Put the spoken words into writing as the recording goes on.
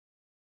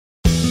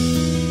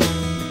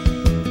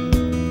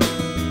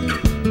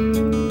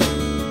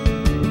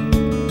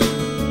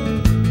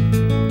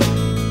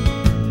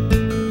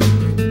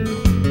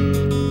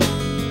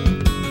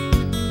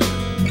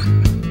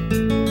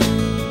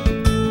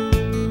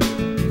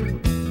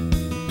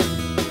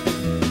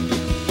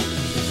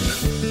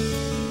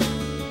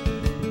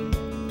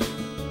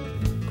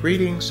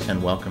Greetings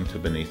and welcome to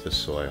Beneath the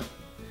Soil.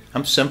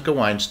 I'm Simcha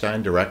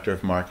Weinstein, Director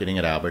of Marketing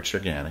at Alberts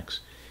Organics.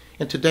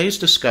 In today's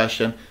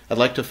discussion, I'd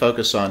like to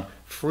focus on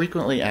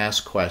frequently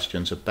asked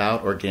questions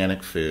about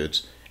organic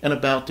foods and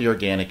about the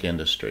organic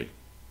industry.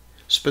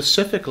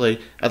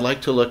 Specifically, I'd like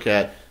to look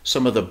at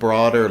some of the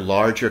broader,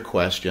 larger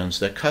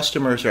questions that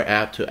customers are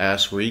apt to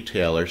ask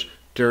retailers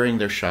during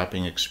their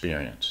shopping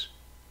experience.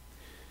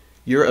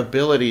 Your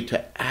ability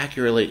to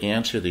accurately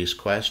answer these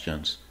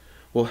questions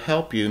will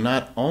help you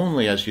not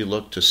only as you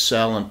look to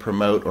sell and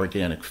promote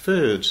organic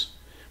foods,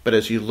 but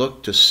as you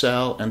look to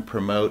sell and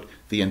promote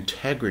the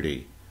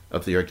integrity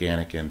of the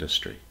organic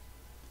industry.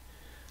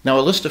 Now,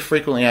 a list of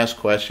frequently asked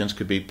questions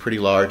could be pretty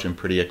large and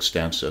pretty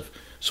extensive,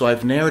 so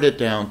I've narrowed it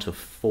down to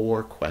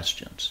 4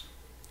 questions.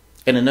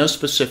 And in no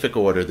specific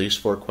order, these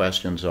 4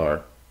 questions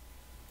are: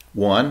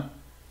 1,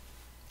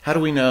 how do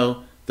we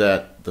know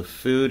that the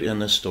food in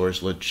the store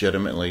is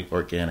legitimately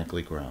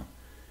organically grown?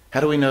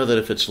 How do we know that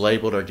if it's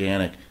labeled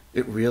organic,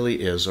 it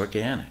really is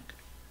organic?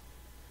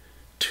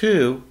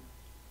 2,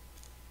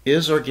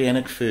 is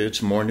organic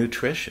foods more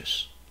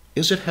nutritious?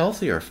 Is it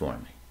healthier for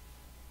me?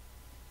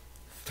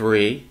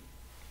 3,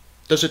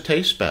 does it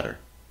taste better?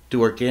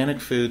 Do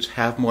organic foods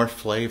have more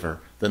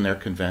flavor than their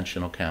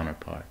conventional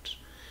counterparts?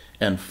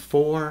 And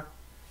 4,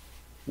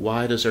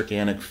 why does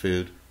organic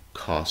food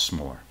cost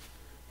more?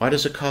 Why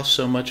does it cost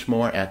so much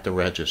more at the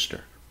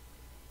register?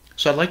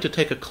 So I'd like to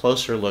take a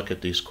closer look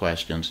at these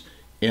questions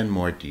in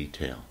more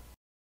detail.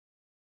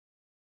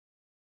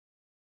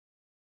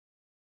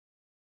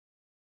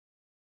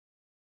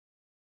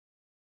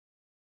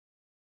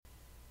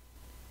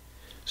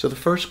 So the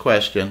first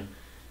question,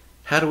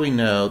 how do we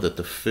know that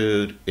the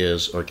food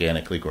is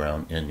organically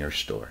grown in your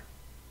store?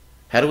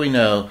 How do we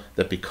know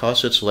that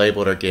because it's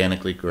labeled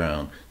organically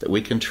grown, that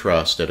we can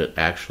trust that it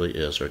actually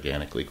is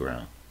organically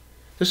grown?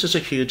 This is a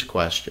huge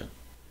question.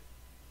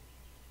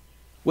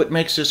 What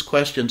makes this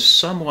question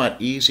somewhat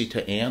easy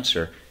to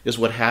answer is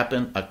what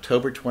happened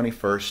October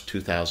 21st,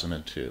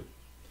 2002.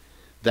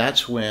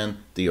 That's when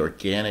the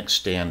organic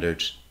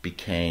standards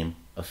became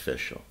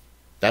official.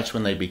 That's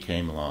when they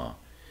became law.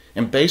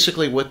 And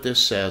basically what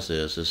this says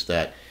is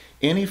that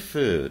any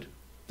food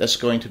that's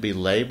going to be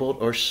labeled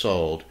or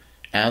sold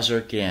as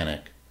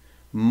organic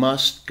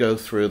must go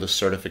through the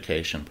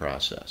certification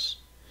process.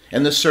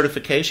 And this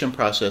certification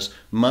process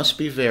must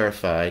be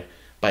verified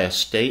by a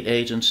state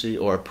agency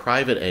or a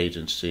private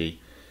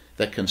agency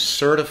that can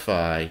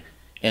certify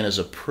and is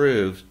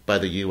approved by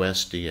the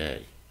USDA.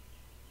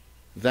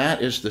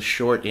 That is the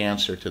short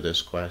answer to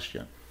this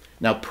question.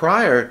 Now,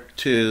 prior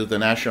to the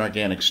National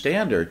Organic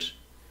Standards,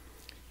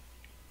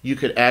 you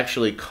could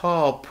actually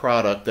call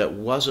product that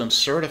wasn't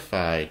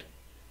certified,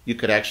 you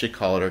could actually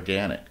call it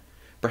organic.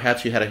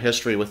 Perhaps you had a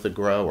history with the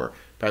grower.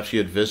 Perhaps you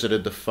had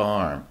visited the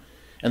farm.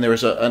 And there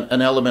was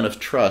an element of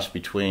trust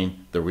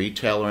between the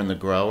retailer and the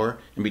grower,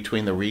 and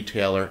between the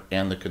retailer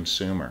and the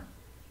consumer.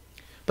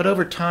 But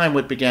over time,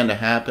 what began to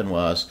happen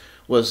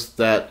was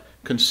that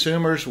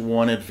consumers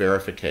wanted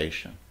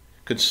verification.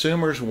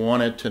 Consumers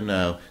wanted to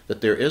know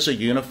that there is a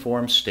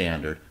uniform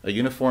standard, a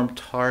uniform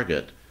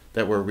target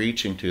that we're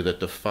reaching to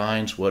that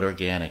defines what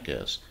organic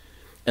is.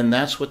 And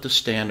that's what the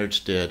standards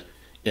did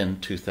in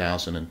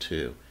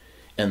 2002.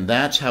 And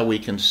that's how we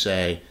can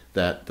say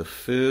that the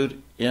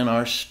food in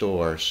our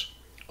stores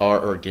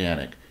are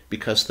organic,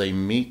 because they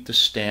meet the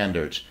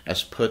standards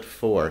as put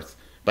forth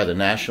by the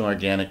National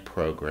Organic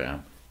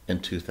Program in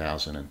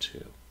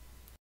 2002.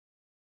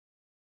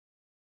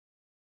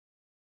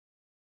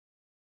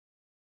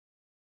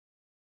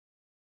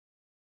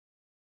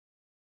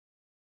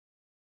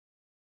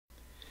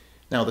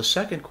 Now, the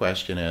second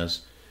question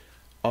is,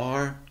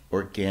 are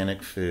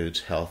organic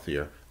foods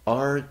healthier?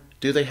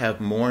 Do they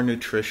have more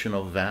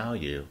nutritional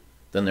value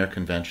than their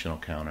conventional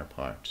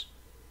counterparts?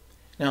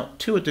 Now,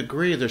 to a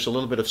degree, there's a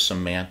little bit of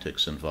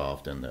semantics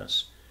involved in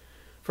this.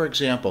 For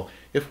example,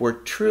 if we're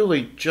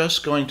truly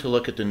just going to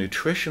look at the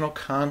nutritional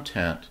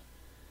content,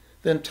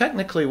 then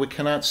technically we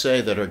cannot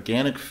say that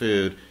organic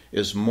food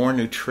is more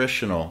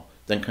nutritional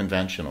than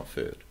conventional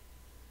food.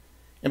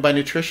 And by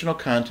nutritional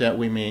content,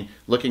 we mean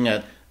looking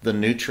at the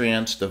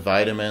nutrients, the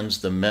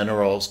vitamins, the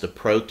minerals, the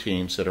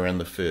proteins that are in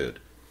the food.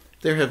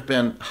 There have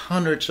been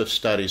hundreds of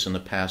studies in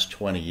the past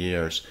 20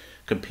 years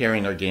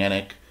comparing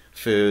organic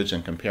foods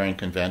and comparing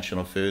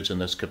conventional foods in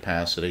this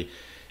capacity.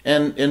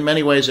 And in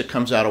many ways it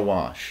comes out a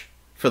wash.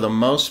 For the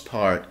most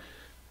part,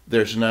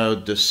 there's no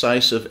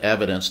decisive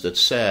evidence that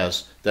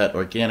says that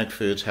organic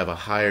foods have a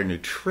higher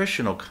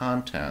nutritional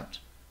content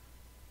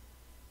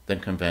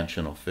than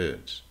conventional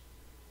foods.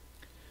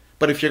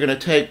 But if you're going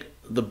to take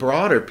the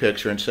broader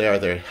picture and say, are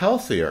they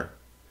healthier?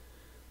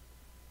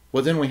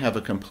 Well, then we have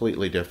a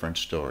completely different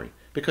story.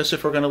 Because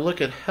if we're going to look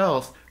at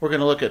health, we're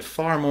going to look at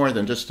far more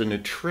than just the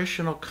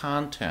nutritional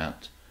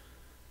content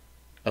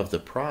of the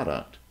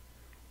product.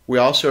 We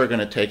also are going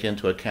to take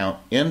into account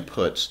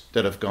inputs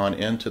that have gone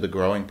into the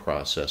growing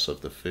process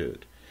of the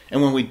food.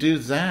 And when we do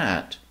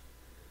that,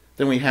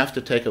 then we have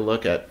to take a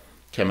look at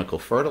chemical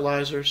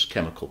fertilizers,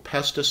 chemical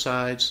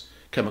pesticides,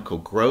 chemical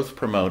growth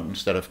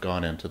promotants that have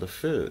gone into the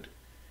food.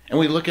 And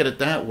we look at it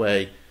that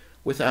way,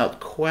 without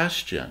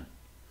question,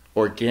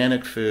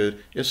 organic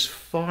food is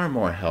far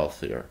more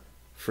healthier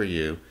for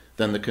you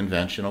than the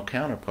conventional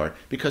counterpart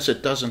because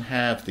it doesn't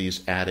have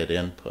these added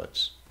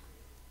inputs.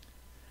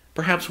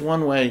 Perhaps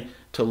one way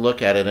to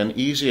look at it, an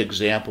easy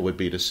example would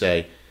be to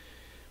say,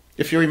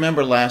 if you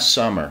remember last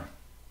summer,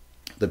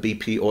 the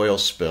BP oil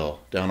spill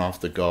down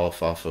off the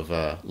Gulf off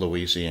of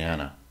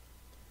Louisiana,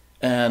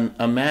 and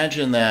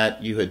imagine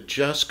that you had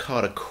just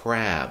caught a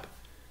crab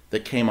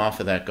that came off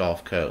of that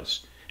Gulf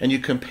Coast, and you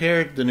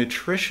compared the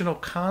nutritional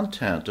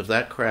content of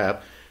that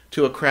crab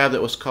to a crab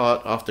that was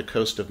caught off the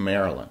coast of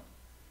Maryland.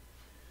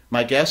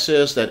 My guess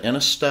is that in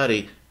a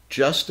study,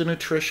 just the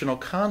nutritional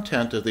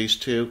content of these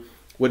two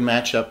would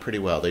match up pretty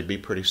well. They'd be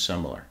pretty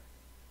similar.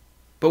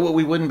 But what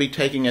we wouldn't be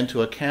taking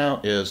into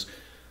account is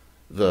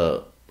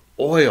the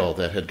oil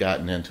that had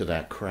gotten into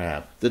that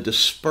crab, the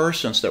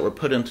dispersants that were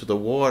put into the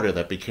water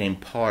that became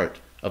part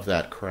of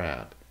that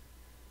crab.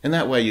 In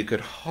that way, you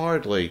could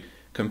hardly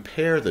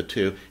compare the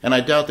two, and I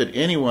doubt that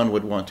anyone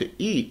would want to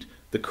eat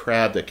the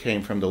crab that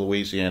came from the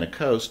Louisiana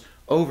coast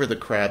over the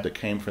crab that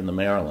came from the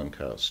Maryland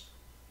coast.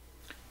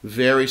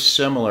 Very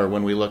similar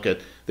when we look at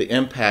the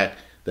impact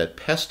that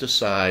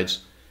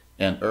pesticides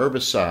and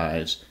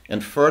herbicides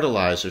and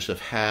fertilizers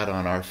have had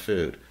on our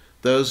food.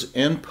 Those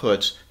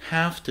inputs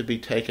have to be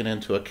taken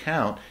into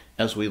account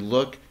as we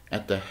look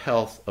at the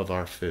health of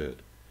our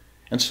food.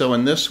 And so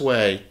in this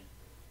way,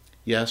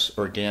 yes,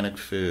 organic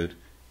food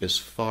is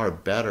far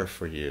better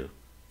for you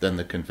than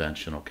the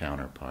conventional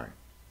counterpart.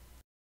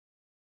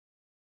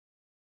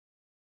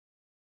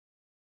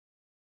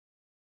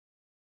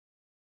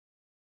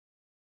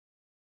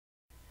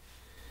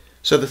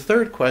 So the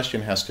third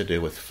question has to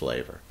do with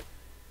flavor.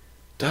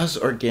 Does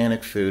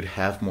organic food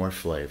have more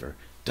flavor?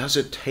 Does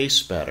it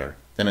taste better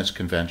than its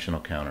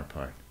conventional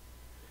counterpart?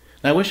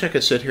 Now, I wish I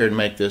could sit here and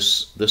make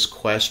this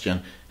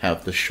question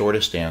have the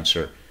shortest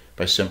answer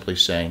by simply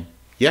saying,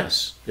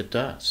 yes, it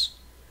does.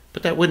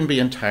 But that wouldn't be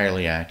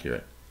entirely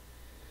accurate.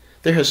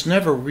 There has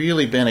never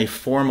really been a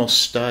formal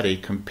study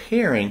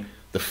comparing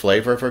the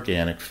flavor of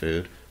organic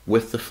food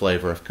with the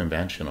flavor of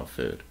conventional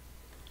food.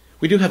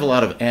 We do have a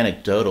lot of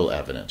anecdotal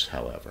evidence,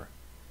 however.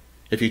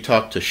 If you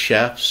talk to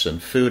chefs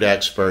and food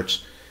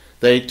experts,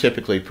 they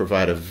typically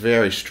provide a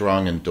very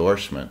strong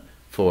endorsement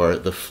for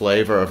the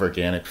flavor of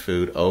organic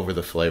food over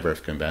the flavor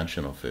of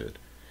conventional food.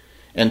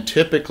 And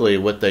typically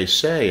what they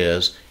say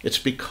is it's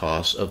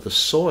because of the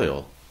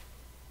soil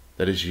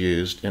that is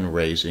used in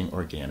raising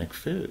organic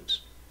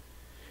foods.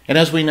 And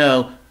as we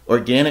know,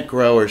 organic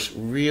growers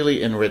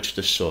really enrich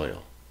the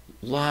soil.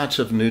 Lots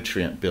of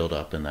nutrient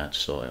buildup in that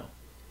soil.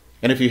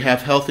 And if you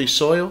have healthy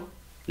soil,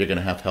 you're going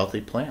to have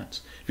healthy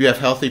plants. If you have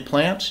healthy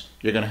plants,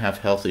 you're going to have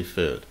healthy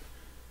food.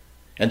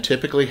 And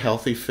typically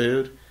healthy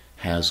food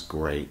has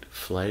great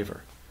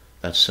flavor.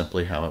 That's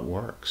simply how it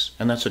works.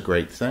 And that's a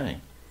great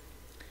thing.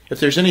 If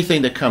there's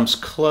anything that comes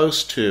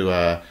close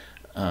to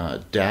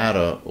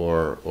data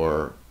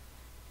or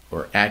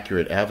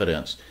accurate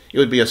evidence, it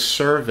would be a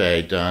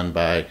survey done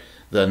by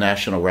the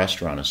National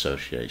Restaurant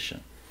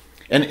Association.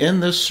 And in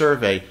this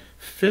survey,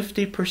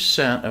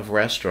 50% of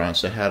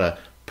restaurants that had a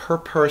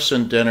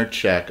per-person dinner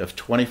check of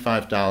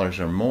 $25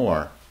 or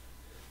more,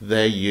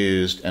 they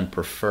used and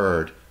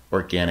preferred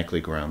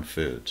organically grown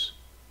foods.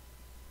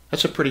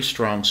 That's a pretty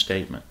strong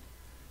statement.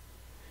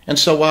 And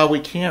so while we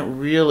can't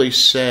really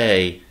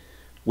say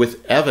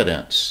with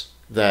evidence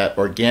that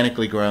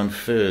organically grown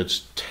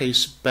foods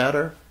taste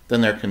better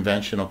than their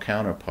conventional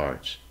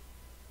counterparts,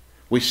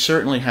 we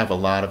certainly have a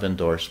lot of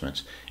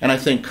endorsements. And I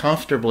think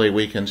comfortably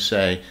we can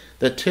say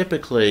that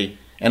typically,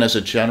 and as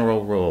a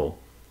general rule,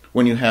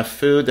 when you have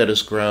food that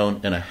is grown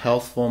in a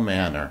healthful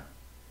manner,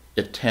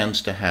 it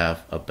tends to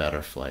have a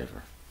better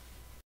flavor.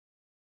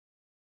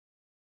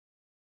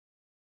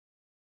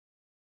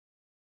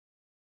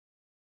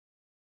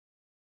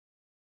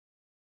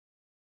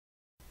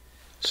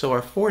 So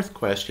our fourth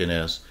question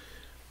is,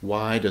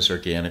 why does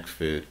organic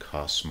food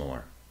cost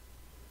more?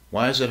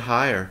 Why is it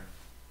higher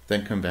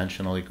than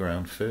conventionally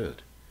grown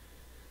food?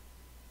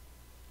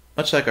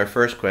 Much like our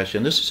first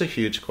question, this is a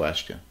huge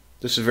question.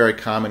 This is a very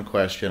common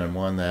question and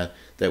one that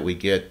we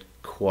get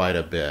quite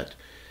a bit.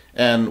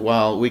 And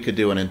while we could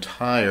do an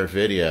entire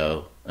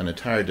video, an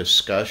entire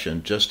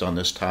discussion just on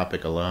this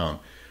topic alone,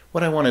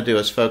 what I want to do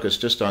is focus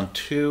just on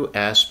two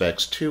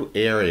aspects, two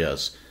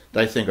areas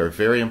that I think are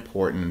very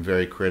important and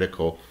very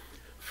critical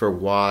for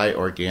why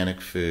organic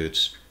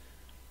foods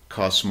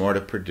cost more to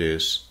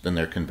produce than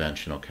their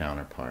conventional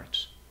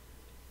counterparts.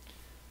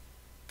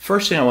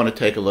 First thing I want to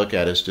take a look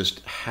at is just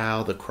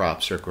how the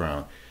crops are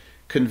grown.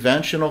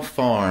 Conventional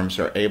farms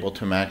are able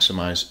to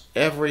maximize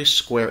every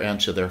square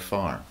inch of their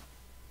farm.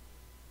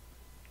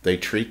 They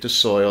treat the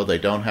soil, they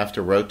don't have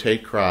to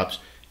rotate crops.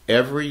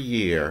 Every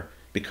year,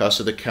 because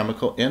of the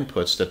chemical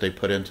inputs that they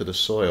put into the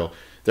soil,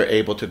 they're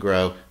able to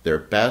grow their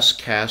best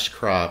cash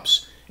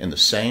crops in the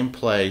same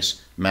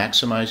place,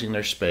 maximizing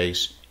their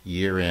space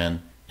year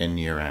in and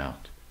year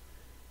out.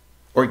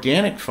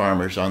 Organic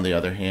farmers, on the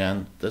other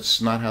hand, that's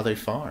not how they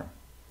farm.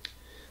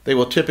 They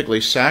will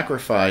typically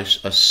sacrifice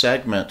a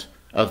segment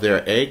of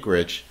their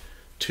acreage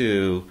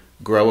to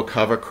grow a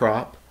cover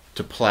crop,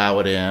 to plow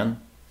it in.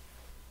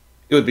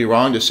 It would be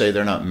wrong to say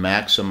they're not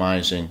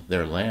maximizing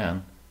their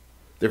land.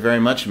 They're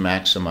very much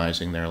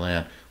maximizing their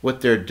land.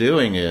 What they're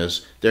doing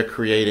is they're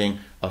creating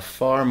a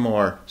far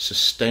more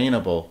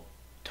sustainable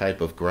type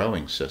of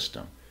growing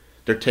system.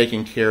 They're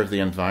taking care of the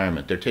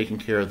environment. They're taking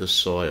care of the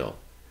soil.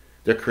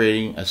 They're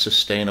creating a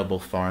sustainable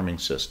farming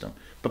system.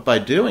 But by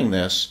doing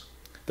this,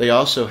 they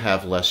also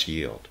have less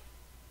yield.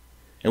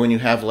 And when you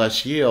have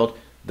less yield,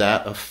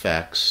 that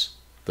affects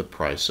the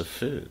price of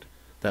food.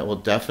 That will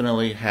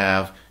definitely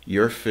have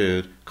your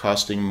food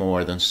costing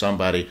more than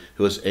somebody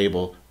who is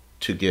able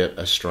to get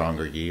a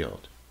stronger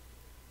yield.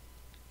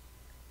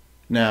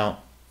 Now,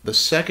 the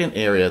second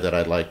area that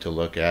I'd like to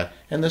look at,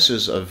 and this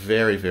is a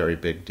very, very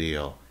big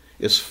deal,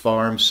 is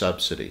farm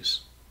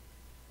subsidies.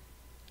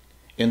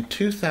 In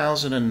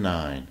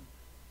 2009,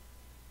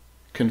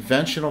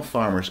 conventional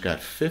farmers got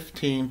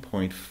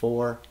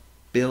 $15.4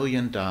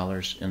 billion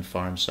in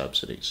farm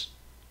subsidies.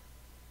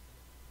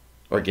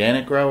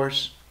 Organic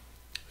growers,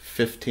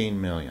 $15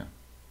 million.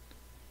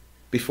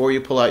 Before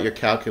you pull out your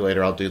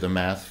calculator, I'll do the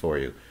math for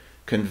you.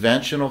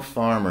 Conventional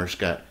farmers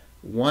got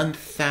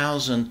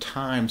 1,000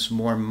 times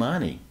more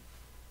money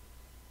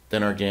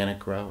than organic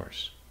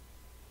growers.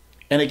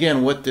 And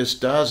again, what this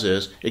does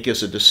is it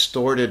gives a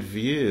distorted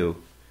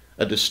view,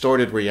 a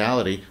distorted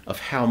reality of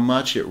how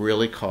much it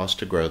really costs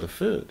to grow the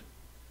food.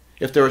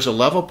 If there was a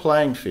level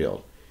playing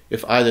field,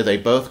 if either they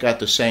both got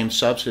the same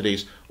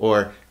subsidies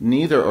or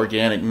neither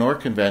organic nor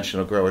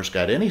conventional growers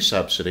got any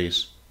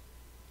subsidies,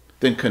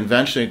 then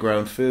conventionally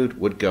grown food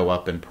would go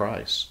up in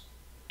price.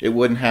 It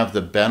wouldn't have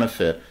the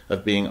benefit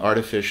of being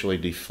artificially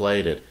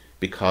deflated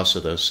because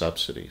of those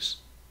subsidies.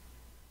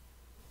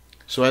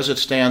 So as it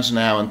stands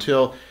now,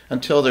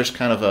 until there's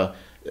kind of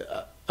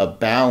a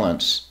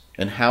balance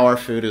in how our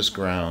food is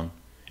grown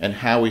and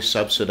how we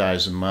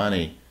subsidize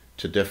money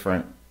to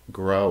different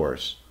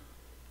growers,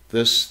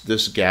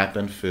 this gap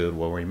in food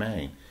will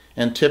remain.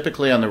 And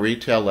typically on the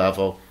retail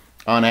level,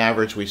 on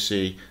average, we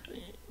see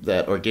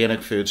that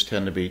organic foods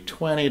tend to be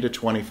 20 to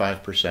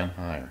 25%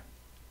 higher.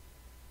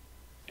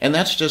 And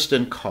that's just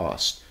in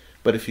cost.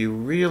 But if you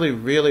really,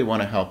 really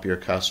want to help your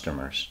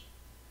customers,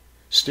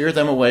 steer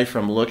them away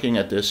from looking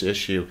at this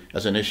issue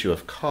as an issue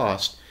of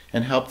cost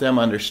and help them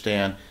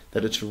understand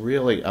that it's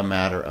really a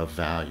matter of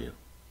value.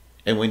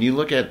 And when you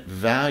look at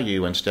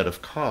value instead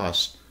of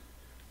cost,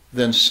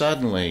 then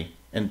suddenly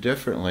and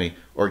differently,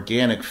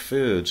 organic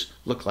foods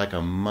look like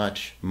a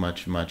much,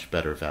 much, much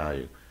better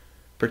value,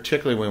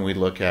 particularly when we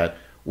look at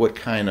what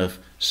kind of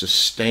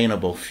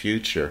sustainable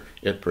future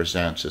it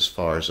presents as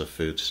far as a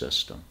food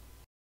system.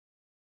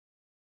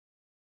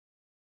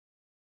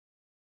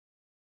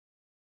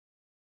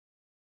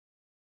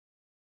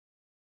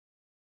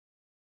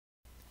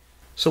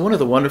 So one of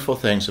the wonderful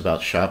things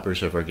about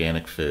shoppers of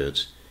organic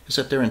foods is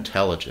that they're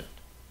intelligent.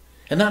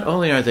 And not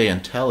only are they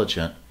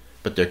intelligent,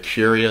 but they're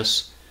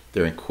curious,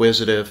 they're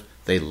inquisitive,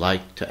 they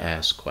like to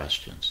ask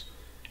questions.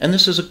 And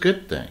this is a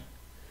good thing.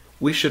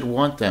 We should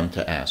want them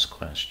to ask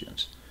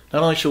questions.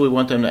 Not only should we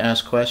want them to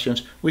ask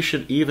questions, we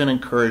should even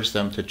encourage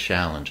them to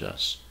challenge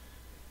us.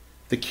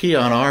 The key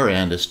on our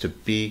end is to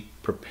be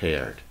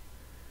prepared.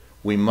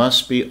 We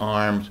must be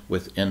armed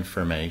with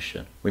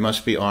information. We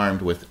must be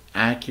armed with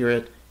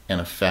accurate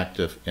and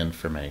effective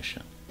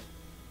information.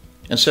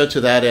 And so to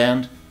that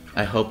end,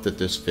 I hope that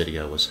this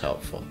video was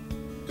helpful.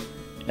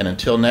 And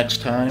until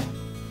next time,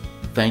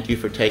 thank you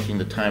for taking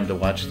the time to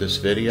watch this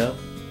video,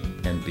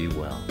 and be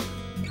well.